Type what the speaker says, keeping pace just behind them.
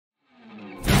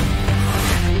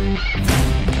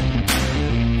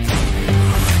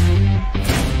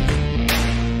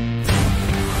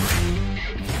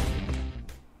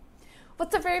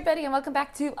everybody, and welcome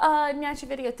back to a Nachi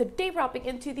video. Today we're hopping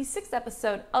into the 6th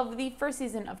episode of the first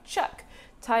season of Chuck,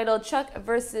 titled Chuck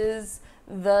versus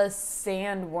the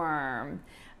Sandworm.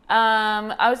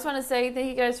 I just want to say thank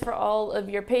you guys for all of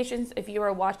your patience if you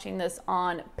are watching this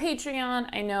on Patreon.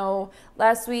 I know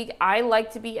last week I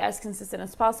like to be as consistent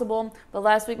as possible, but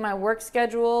last week my work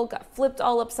schedule got flipped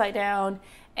all upside down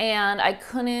and I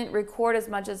couldn't record as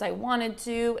much as I wanted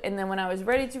to. And then when I was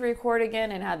ready to record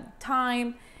again and had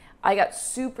time, I got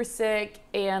super sick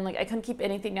and I couldn't keep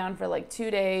anything down for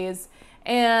 2 days.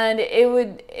 And it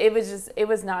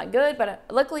was not good, but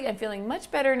luckily I'm feeling much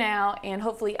better now, and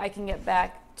hopefully I can get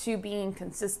back to being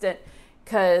consistent,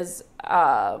 because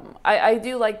I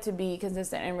do like to be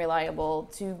consistent and reliable,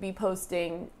 to be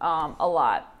posting a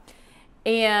lot.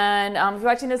 And if you're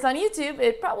watching this on YouTube,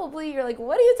 you're like,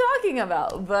 what are you talking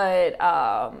about? But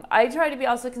I try to be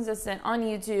also consistent on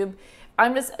YouTube.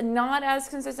 I'm just not as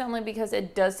consistent only because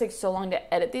it does take so long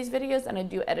to edit these videos, and I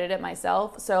do edit it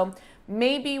myself. So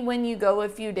maybe when you go a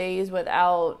few days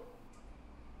without,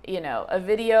 a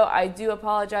video, I do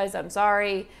apologize. I'm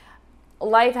sorry.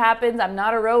 Life happens. I'm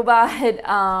not a robot.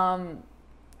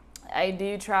 I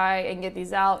do try and get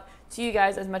these out to you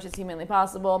guys as much as humanly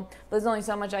possible. There's only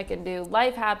so much I can do.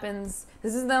 Life happens.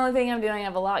 This is the only thing I'm doing. I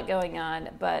have a lot going on,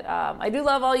 but I do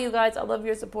love all you guys. I love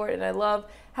your support, and I love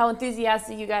how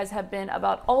enthusiastic you guys have been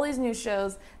about all these new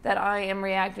shows that I am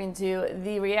reacting to.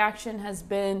 The reaction has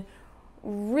been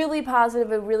really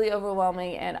positive and really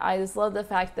overwhelming, and I just love the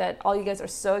fact that all you guys are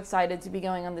so excited to be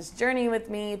going on this journey with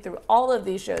me through all of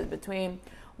these shows, between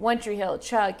One Tree Hill,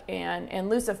 Chuck, and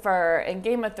Lucifer, and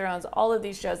Game of Thrones, all of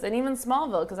these shows, and even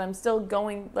Smallville, because I'm still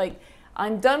going,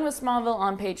 I'm done with Smallville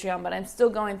on Patreon, but I'm still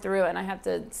going through, and I have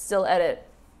to still edit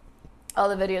all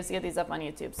the videos to get these up on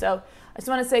YouTube. So I just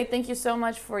want to say thank you so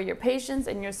much for your patience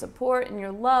and your support and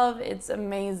your love. It's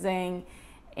amazing.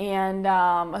 And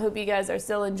I hope you guys are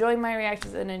still enjoying my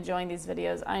reactions and enjoying these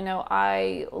videos. I know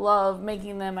I love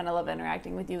making them, and I love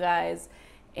interacting with you guys,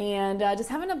 and just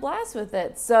having a blast with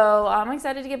it. So I'm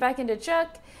excited to get back into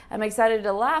Chuck. I'm excited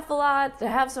to laugh a lot, to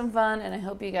have some fun, and I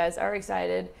hope you guys are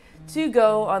excited to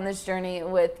go on this journey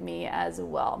with me as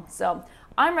well. So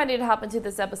I'm ready to hop into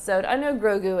this episode. I know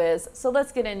Grogu is, so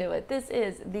let's get into it. This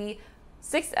is the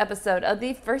 6th episode of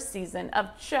the first season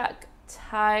of Chuck,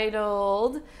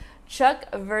 titled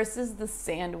Chuck versus the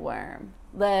Sandworm.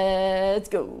 Let's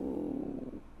go.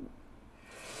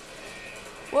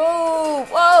 Whoa,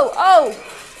 whoa, oh!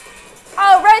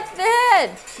 Oh, right to the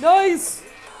head! Nice!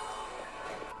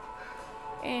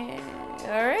 And,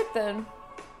 alright then.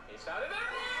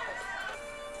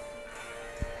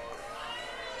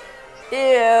 Ew.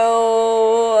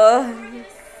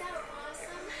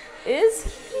 Is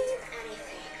he?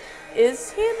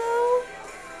 Is he though?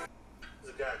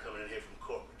 There's a guy coming in here from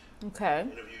corporate. Okay.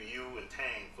 Interview you and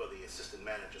Tang for the assistant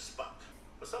manager spot.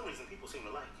 For some reason, people seem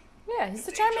to like you. Yeah, he's If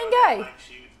a the charming HR guy. likes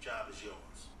you, the job is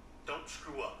yours. Don't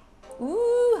screw up.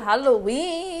 Ooh,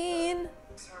 Halloween.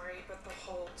 Sorry, but the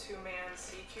whole two-man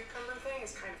sea cucumber thing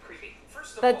is kind of creepy.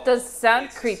 First of That all, does sound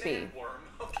it's a creepy. sandworm,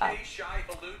 okay? Shy,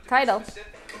 allude to Title. be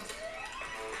specific.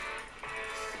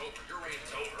 Oh, your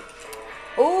reign's over.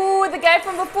 Ooh, the guy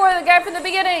from before, the guy from the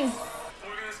beginning. Look at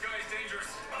this guy, he's dangerous.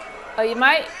 Oh, you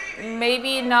might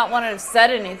maybe not want to have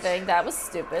said anything. That was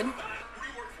stupid. Who do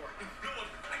you work for? No one.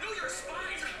 I know you're a spy.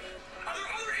 Are there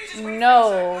other agents waiting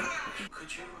No. outside?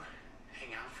 Could you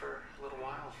hang out for a little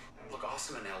while? Look,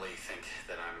 Awesome and Ellie think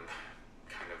that I'm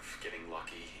kind of getting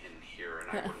lucky in here, and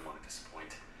I wouldn't want to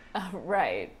disappoint.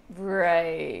 Right,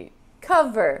 right.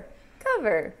 Cover.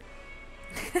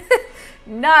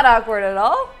 Not awkward at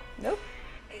all. Nope.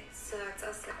 It's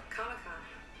us at Comic-Con.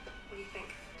 What do you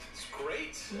think? It's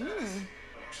great. Mm.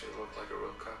 We actually look like a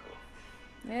real couple.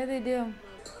 Yeah, they do.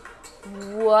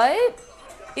 What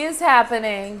is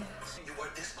happening? You are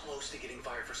this close to getting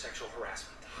fired for sexual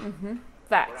harassment. Mm-hmm. What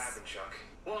Facts. happened, Chuck?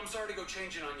 Well, I'm sorry to go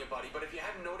changing on you, buddy, but if you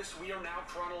hadn't noticed, we are now,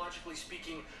 chronologically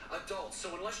speaking, adults.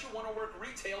 So unless you want to work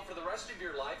retail for the rest of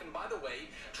your life, and by the way,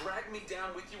 drag me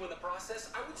down with you in the process,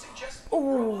 I would suggest you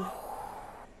grow up.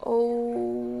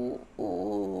 Oh,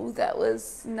 that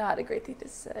was not a great thing to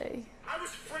say. I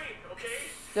was framed, okay?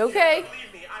 Okay. Yeah,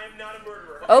 believe me, I am not a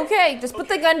murderer. Okay, just put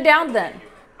the gun down then.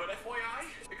 But FYI,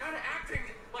 you're kind of acting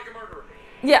like a murderer.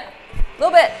 Yeah, a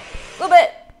little bit.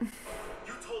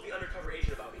 You told the undercover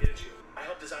agent about me, didn't you? I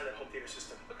helped design that home theater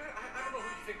system. Okay, I don't know who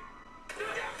you think.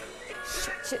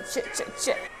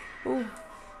 Shit. Ooh.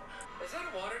 Is that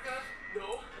a water gun?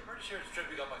 No. I'm pretty sure it's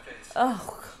dripping on my face.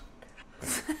 Oh.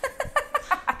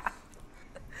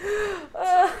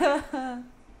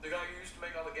 The guy who used to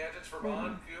make all the gadgets for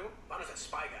Bond, you? Bond is a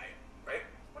spy guy, right?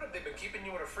 What have they been keeping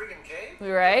you in a friggin' cave?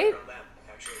 Right? From them,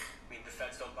 actually.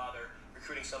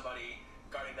 recruiting somebody,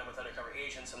 guarding them with undercover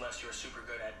agents, unless you're super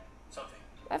good at something.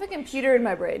 I have a computer in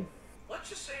my brain. Let's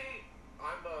just say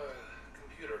I'm a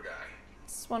computer guy.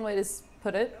 It's one way to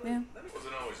put it, yeah.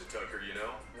 Wasn't always a Tucker, you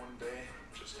know? One day,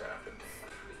 it just happened.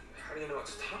 How do you know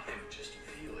it's time? Just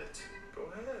feel it. Go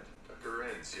ahead. Tuck her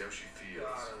in, see how she feels.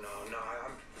 I don't know. No,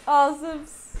 I'm. Awesome.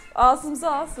 Awesome's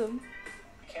awesome.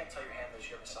 You can't tell your handlers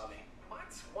you ever saw me.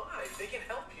 What? Why? They can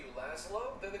help you,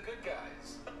 Laszlo. They're the good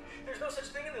guys. There's no such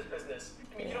thing in this business.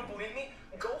 I mean, you don't believe me?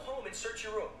 Go home and search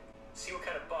your room. See what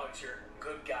kind of bugs your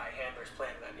good guy handlers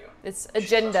planted on you. It's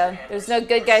agenda. There's no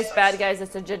good guys, bad guys,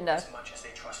 it's agenda. As much as they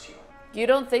trust you. You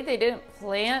don't think they didn't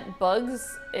plant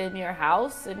bugs in your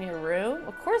house, in your room?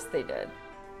 Of course they did.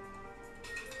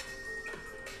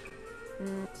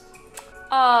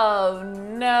 Oh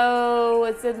no,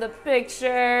 it's in the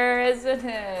picture, isn't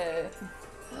it?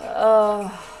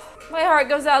 Oh, my heart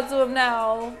goes out to him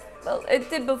now. Well, it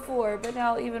did before, but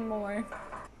now even more.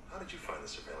 How did you find the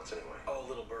surveillance anyway? Oh, a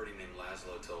little birdie named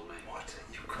Laszlo told me. What?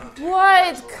 You contacted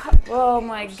What? Oh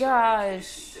my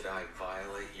gosh. Did I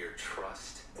violate your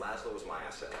trust? Laszlo was my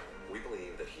asset. We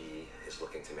believe that he is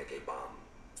looking to make a bomb.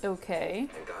 Okay.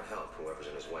 And God help whoever's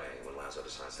in his way when Laszlo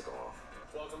decides to go off.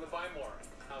 Welcome to Buy More.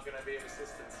 How can I be of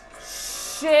assistance?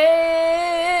 Shit!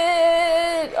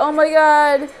 Oh my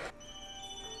god.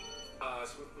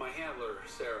 My handler,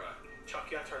 Sarah. Chuck,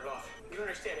 you have to turn it off. You don't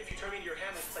understand. If you turn me into your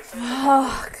handlers, it's like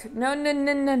Fuck. No.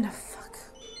 Fuck.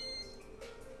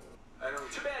 I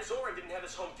don't. Too bad Zoran didn't have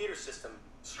his home theater system.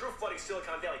 Screw flooding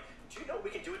Silicon Valley. Do you know what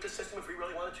we can do with this system if we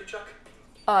really wanted to, Chuck?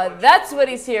 That's what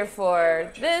he's here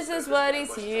for. This is what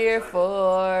he's here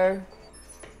for.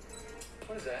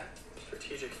 What is that?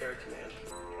 Strategic Air Command.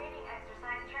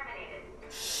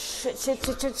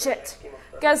 Shit.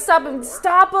 Gotta stop him.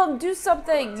 Stop him. Do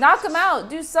something. Knock him out.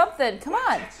 Do something. Come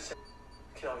on.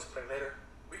 We can always play later.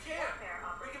 We can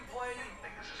play.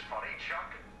 Think this is funny,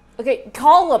 Chuck? Okay,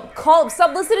 call him.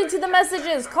 Stop listening to the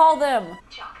messages. Call them.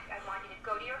 Chuck, I want you to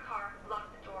go to your car,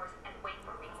 lock the doors, and wait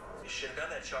for me. You should have done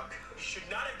that, Chuck. You should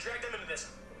not have dragged them into this.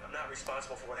 I'm not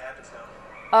responsible for what happens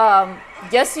now.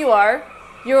 Yes you are.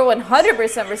 You're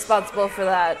 100% responsible for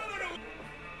that.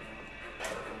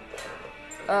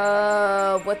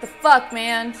 What the fuck,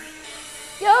 man?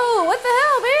 Yo, what the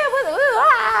hell, man?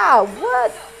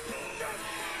 What?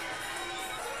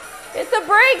 Hit the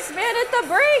brakes, man. Hit the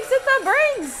brakes.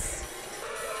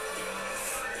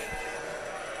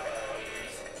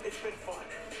 It's been fun.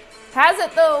 Has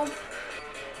it, though?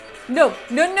 No.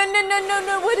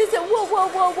 What is it?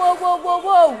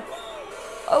 Whoa.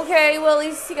 Okay, well, at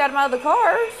least he got him out of the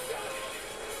car.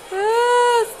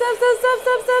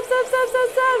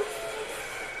 Stop.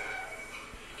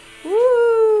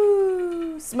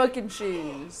 Woo! Smoking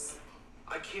shoes.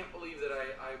 I can't believe that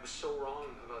I was so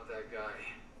wrong about that guy.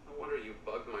 No wonder you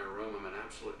bugged my room. I'm an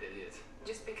absolute idiot.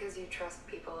 Just because you trust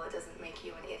people, it doesn't make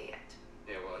you an idiot.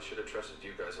 Yeah, well, I should have trusted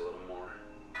you guys a little more.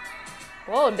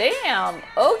 Whoa, damn.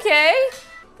 Okay.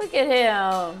 Look at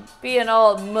him being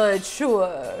all mature.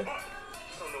 I don't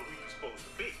know who you're supposed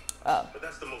to be. Oh. But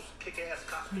that's the most kick-ass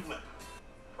costume ever.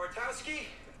 Bartowski?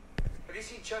 Have you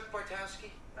seen Chuck Bartowski?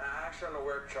 I actually don't know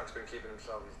where Chuck's been keeping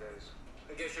himself these days.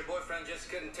 I guess your boyfriend just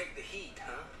couldn't take the heat,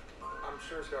 huh? I'm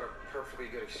sure he's got a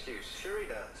perfectly good excuse. Sure he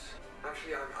does.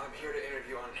 Actually, I'm here to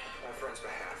interview on my friend's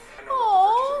behalf. I know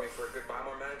Aww. that the virtues I make for a good Buy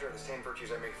More manager are the same virtues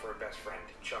I make for a best friend.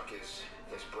 Chuck is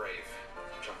brave.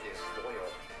 Chuck is loyal.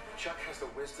 Chuck has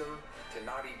the wisdom to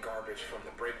not eat garbage from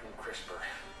the break room crisper.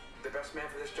 The best man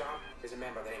for this job is a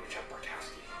man by the name of Chuck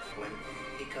Bartowski. When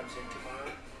he comes in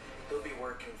tomorrow, he'll be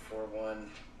working for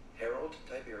one Harold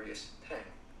Tiberius Tang.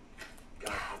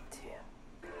 God damn.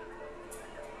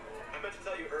 I meant to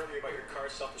tell you earlier about your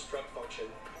car's self-destruct function.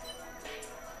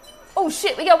 Oh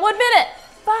shit, we got 1 minute.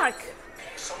 Fuck.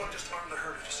 Someone just armed the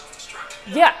herd to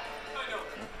self-destruct. Yeah. I know.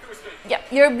 It was me. Yeah,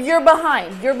 you're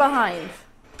behind. You're behind.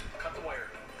 Cut the wire.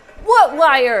 What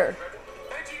wire?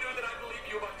 How'd you know that I believe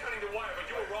you about cutting the wire, but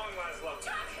you were wrong, Laszlo?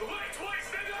 Wait, twice,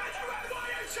 nigga! I cut the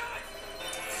wire, Chuck!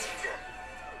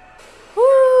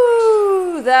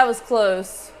 Woo, that was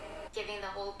close. Giving the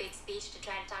whole big speech to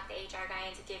try to talk the HR guy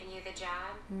into giving you the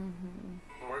job.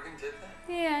 Morgan did that?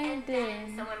 Yeah, you And then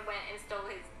did. someone went and stole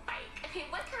his bike. I mean,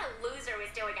 what kind of loser would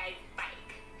steal a guy's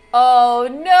bike? Oh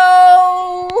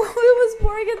no! It was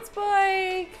Morgan's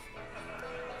bike.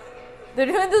 They're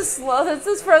doing this slow. This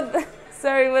is from.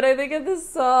 Sorry, when I think of this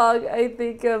song, I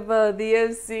think of the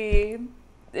OC.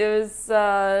 It was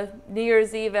New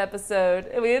Year's Eve episode,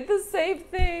 and we had the same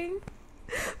thing.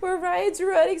 Where Ryan's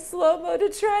running slow-mo to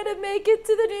try to make it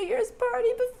to the New Year's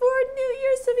party before New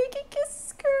Year so he can kiss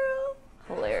his girl.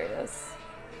 Hilarious.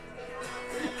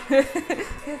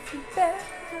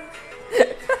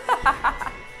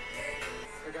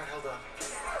 got held up.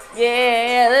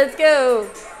 Yeah, let's go.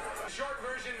 The short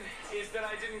version is that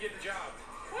I didn't get the job.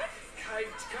 What? I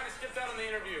kind of skipped out on the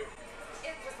interview.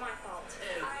 It was my fault.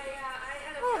 I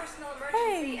had a personal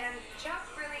emergency, and Chuck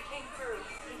really came through.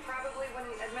 He probably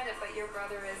wouldn't admit it, but your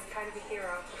brother is kind of a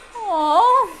hero.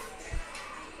 Aww.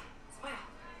 Smile.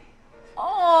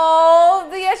 Oh,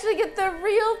 they actually get the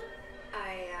real.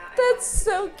 I That's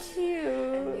so a cute.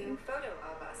 new photo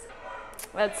of us.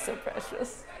 That's so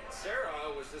precious. Sarah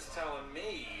was just telling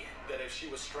me that if she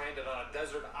was stranded on a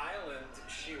desert island,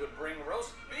 she would bring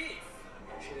roast beef.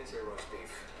 She didn't say roast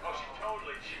beef. Oh, she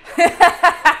totally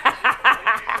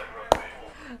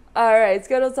All right, let's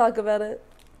go to talk about it.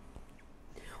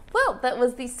 Well, that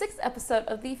was the 6th episode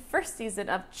of the 1st season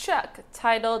of Chuck,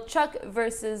 titled Chuck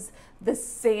versus the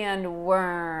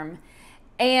Sandworm.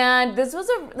 And this was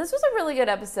a really good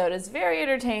episode. It's very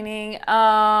entertaining.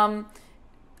 I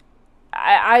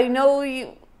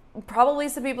know probably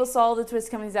some people saw the twist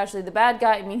coming. He's actually the bad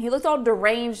guy. I mean, he looked all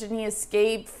deranged and he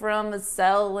escaped from a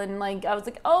cell, and like I was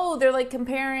like, oh, they're like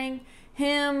comparing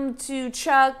him to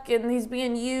Chuck, and he's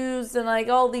being used and like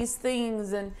all these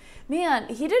things. And man,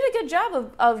 he did a good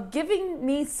job of giving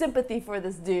me sympathy for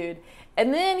this dude.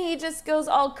 And then he just goes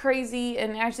all crazy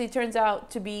and actually turns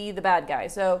out to be the bad guy.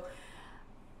 So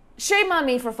shame on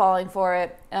me for falling for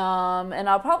it. And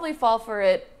I'll probably fall for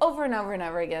it over and over and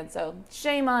over again. So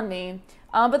shame on me.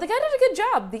 But the guy did a good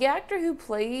job. The actor who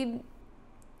played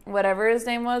whatever his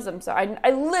name was, I'm sorry.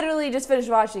 I literally just finished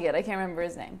watching it. I can't remember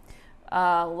his name.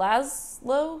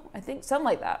 Laszlo, I think, something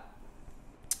like that.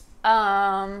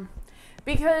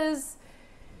 Because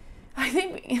I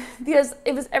think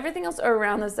it was everything else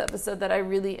around this episode that I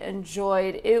really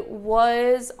enjoyed. It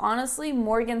was honestly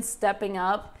Morgan stepping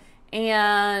up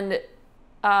and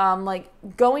like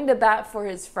going to bat for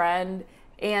his friend,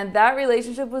 and that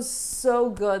relationship was so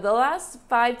good. The last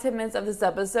 5-10 minutes of this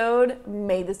episode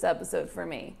made this episode for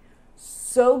me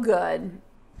so good.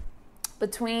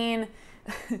 Between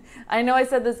I know I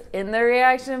said this in the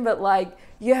reaction, but like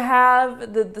you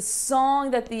have the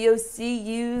song that the OC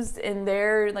used in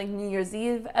their like New Year's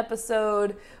Eve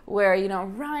episode where, you know,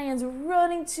 Ryan's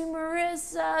running to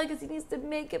Marissa because he needs to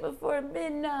make it before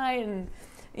midnight, and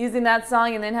using that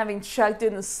song, and then having Chuck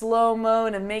doing the slow-mo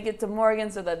and make it to Morgan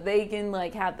so that they can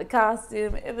like have the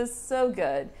costume. It was so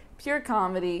good. Pure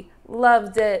comedy.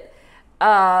 Loved it.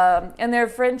 And their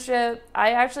friendship,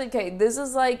 this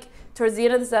is like towards the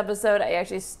end of this episode, I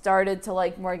actually started to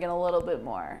like Morgan a little bit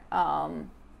more.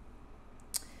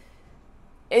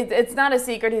 It's not a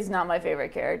secret, he's not my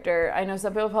favorite character. I know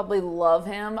some people probably love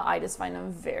him. I just find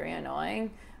him very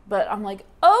annoying. But I'm like,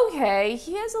 okay,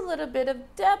 he has a little bit of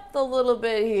depth a little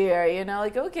bit here, you know,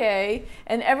 like, okay.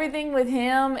 And everything with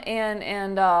him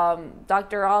and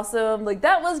Dr. Awesome, like,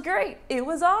 that was great. It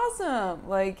was awesome.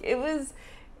 Like, it was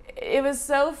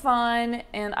so fun.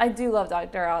 And I do love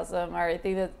Dr. Awesome, or I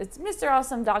think that it's Mr.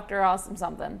 Awesome, Dr. Awesome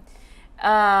something.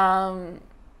 But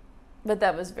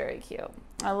that was very cute.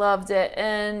 I loved it.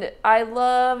 And I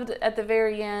loved at the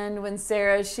very end when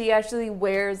Sarah, she actually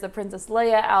wears the Princess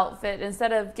Leia outfit.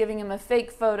 Instead of giving him a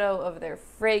fake photo of their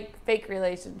fake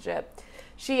relationship,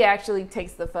 she actually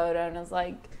takes the photo and is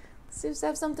like, let's just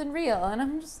have something real. And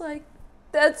I'm just like,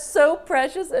 that's so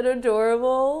precious and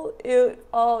adorable. It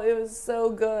was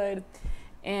so good.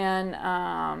 And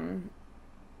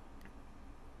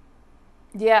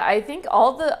yeah, I think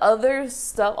all the other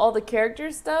stuff, all the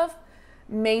character stuff,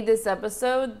 made this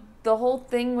episode. The whole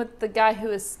thing with the guy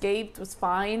who escaped was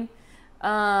fine.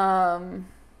 And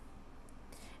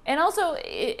also,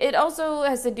 it also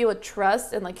has to deal with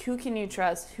trust and like, who can you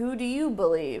trust? Who do you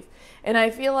believe? And I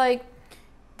feel like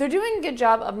they're doing a good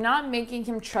job of not making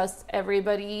him trust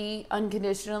everybody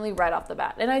unconditionally right off the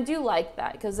bat. And I do like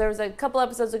that, because there was a couple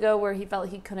episodes ago where he felt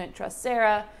he couldn't trust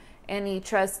Sarah, and he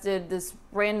trusted this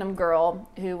random girl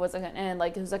who was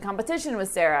it was a competition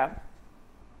with Sarah.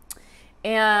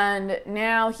 And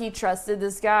now he trusted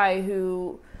this guy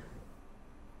who,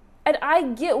 and I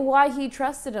get why he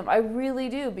trusted him. I really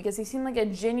do, because he seemed like a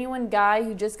genuine guy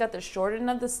who just got the short end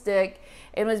of the stick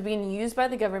and was being used by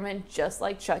the government just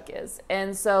like Chuck is.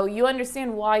 And so you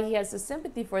understand why he has the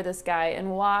sympathy for this guy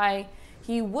and why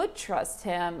he would trust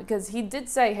him, because he did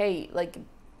say, hey, like,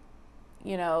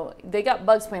 you know, they got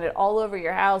bugs planted all over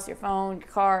your house, your phone, your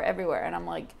car, everywhere. And I'm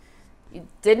like, you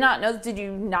did not know? Did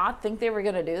you not think they were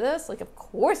going to do this? Like, of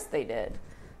course they did.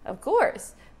 Of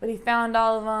course. But he found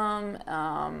all of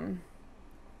them.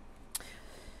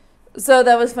 So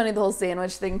that was funny, the whole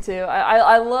sandwich thing, too.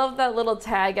 I love that little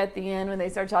tag at the end when they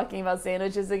start talking about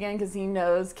sandwiches again, because he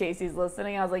knows Casey's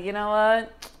listening. I was like, you know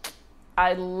what?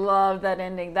 I love that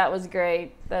ending. That was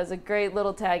great. That was a great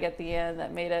little tag at the end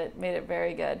that made it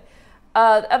very good.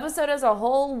 The episode as a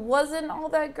whole wasn't all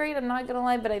that great, I'm not gonna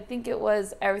lie, but I think it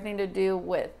was everything to do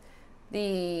with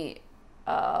the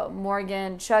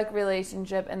Morgan Chuck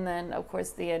relationship, and then of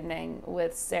course the ending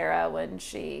with Sarah when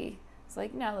she was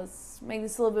like, no, let's make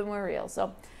this a little bit more real.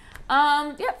 So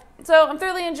so I'm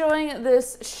thoroughly enjoying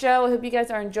this show. I hope you guys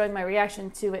are enjoying my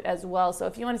reaction to it as well. So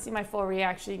if you want to see my full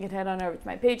reaction, you can head on over to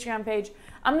my Patreon page.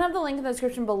 I'm going to have the link in the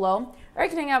description below, or you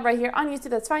can hang out right here on YouTube.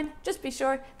 That's fine. Just be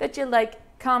sure that you like,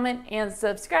 comment, and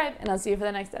subscribe, and I'll see you for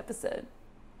the next episode.